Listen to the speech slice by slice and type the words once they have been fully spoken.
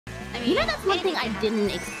You know, that's one thing I didn't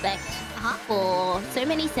expect for so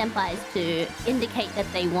many senpais to indicate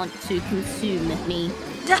that they want to consume me.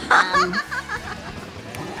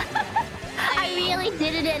 I really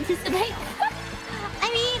didn't anticipate. I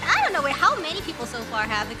mean, I don't know. Wait, how many people so far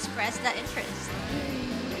have expressed that interest?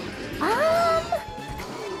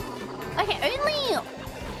 Okay, only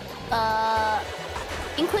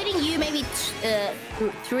including you, maybe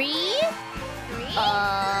three.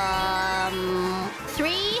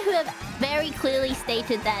 Three who have very clearly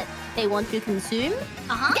stated that they want to consume.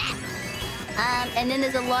 And then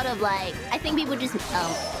there's a lot of like, I think people just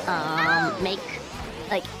make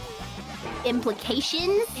like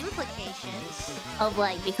implications of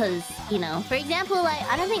like, because, you know, for example, like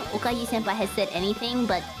I don't think Okahi senpai has said anything,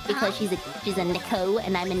 but because she's a Neko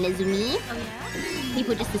and I'm a Nezumi,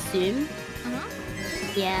 people just assume.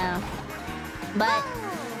 Yeah, but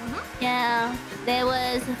yeah, there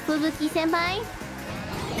was Fubuki senpai.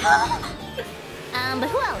 But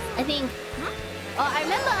who else? I think. Oh, I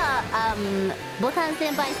remember Botan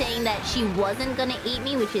senpai saying that she wasn't gonna eat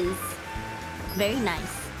me, which is very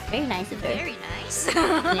nice. Very nice of her. Very nice.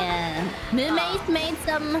 Yeah. Moonmace made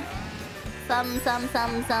some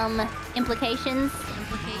implications.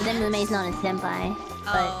 Then Moonmace's not a senpai.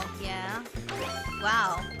 Oh, yeah.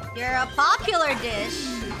 Wow. You're a popular dish.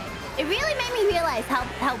 It really made me realize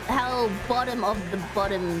how bottom of the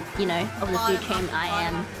bottom, you know, of the food chain I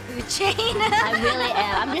am. Food chain? I really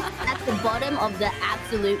am. I'm just at the bottom of the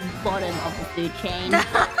absolute bottom of the food chain.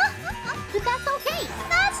 But that's okay.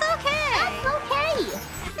 That's okay. That's okay.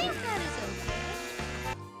 I think that is okay.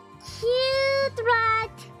 Cute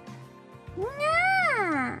rat. な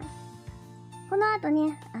あ。この後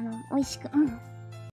ね、美味しく、